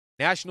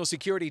National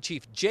Security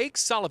Chief Jake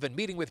Sullivan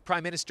meeting with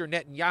Prime Minister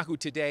Netanyahu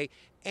today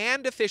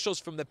and officials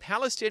from the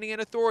Palestinian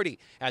Authority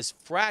as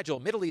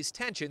fragile Middle East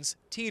tensions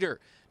teeter.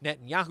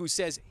 Netanyahu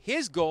says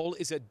his goal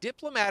is a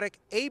diplomatic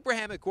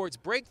Abraham Accords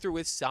breakthrough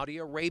with Saudi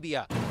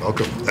Arabia.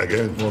 Welcome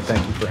again. Well,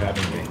 thank you for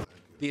having me.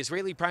 The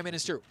Israeli Prime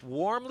Minister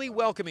warmly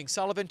welcoming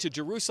Sullivan to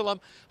Jerusalem,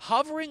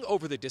 hovering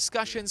over the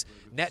discussions,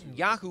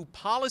 Netanyahu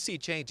policy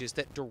changes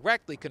that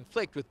directly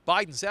conflict with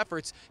Biden's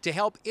efforts to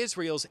help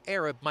Israel's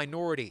Arab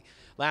minority.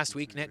 Last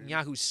week,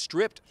 Netanyahu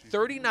stripped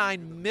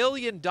 $39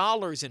 million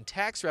in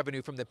tax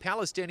revenue from the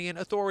Palestinian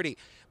Authority,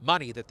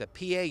 money that the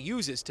PA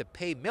uses to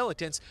pay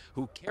militants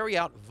who carry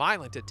out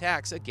violent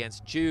attacks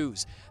against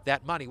Jews.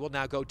 That money will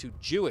now go to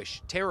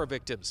Jewish terror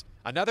victims.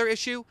 Another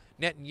issue,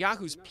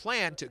 Netanyahu's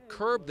plan to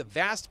curb the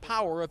vast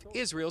power of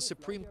Israel's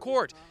Supreme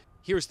Court.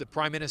 Here's the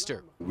Prime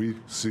Minister. We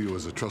see you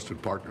as a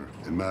trusted partner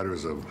in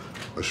matters of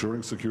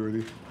assuring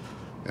security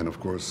and,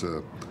 of course,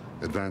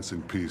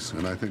 advancing peace.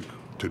 And I think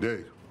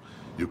today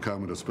you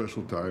come at a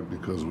special time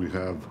because we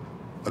have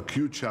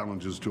acute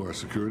challenges to our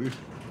security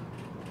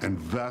and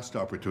vast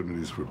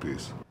opportunities for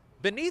peace.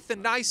 Beneath the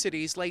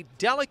niceties lay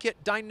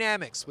delicate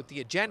dynamics with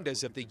the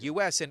agendas of the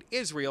U.S. and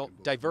Israel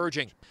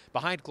diverging.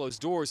 Behind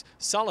closed doors,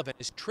 Sullivan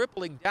is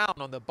tripling down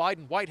on the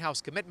Biden White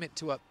House commitment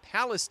to a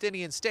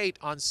Palestinian state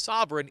on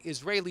sovereign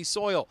Israeli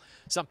soil,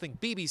 something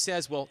Bibi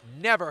says will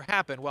never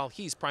happen while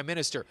he's prime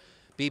minister.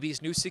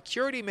 Bibi's new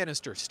security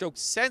minister stoked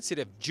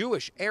sensitive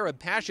Jewish-Arab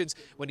passions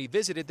when he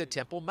visited the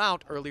Temple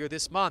Mount earlier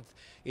this month.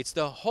 It's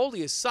the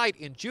holiest site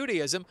in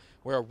Judaism,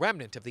 where a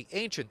remnant of the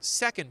ancient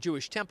Second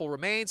Jewish Temple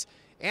remains,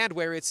 and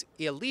where it's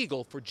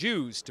illegal for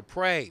Jews to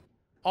pray.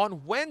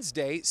 On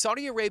Wednesday,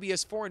 Saudi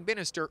Arabia's foreign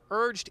minister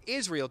urged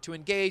Israel to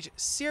engage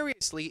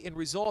seriously in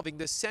resolving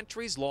the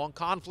centuries-long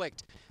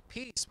conflict.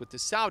 Peace with the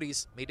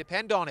Saudis may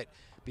depend on it.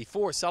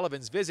 Before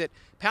Sullivan's visit,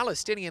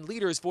 Palestinian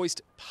leaders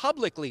voiced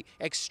publicly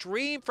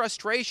extreme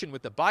frustration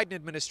with the Biden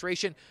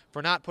administration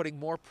for not putting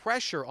more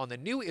pressure on the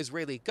new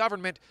Israeli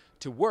government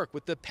to work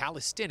with the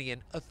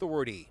Palestinian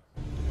Authority.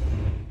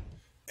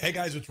 Hey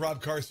guys, it's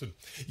Rob Carson.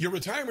 Your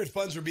retirement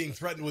funds are being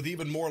threatened with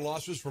even more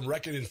losses from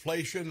record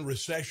inflation,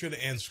 recession,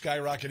 and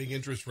skyrocketing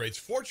interest rates.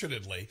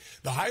 Fortunately,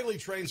 the highly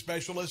trained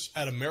specialists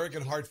at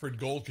American Hartford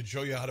Gold can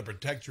show you how to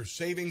protect your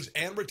savings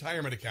and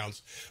retirement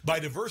accounts by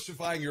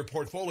diversifying your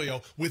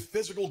portfolio with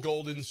physical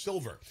gold and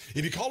silver.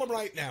 If you call them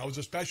right now as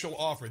a special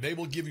offer, they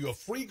will give you a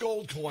free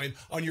gold coin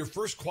on your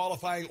first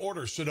qualifying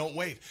order, so don't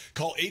wait.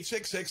 Call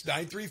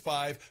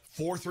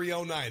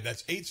 866-935-4309.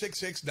 That's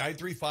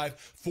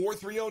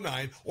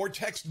 866-935-4309, or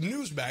text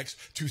Newsmax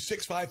to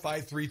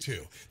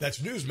 65532. That's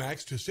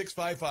Newsmax to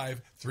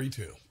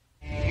 65532.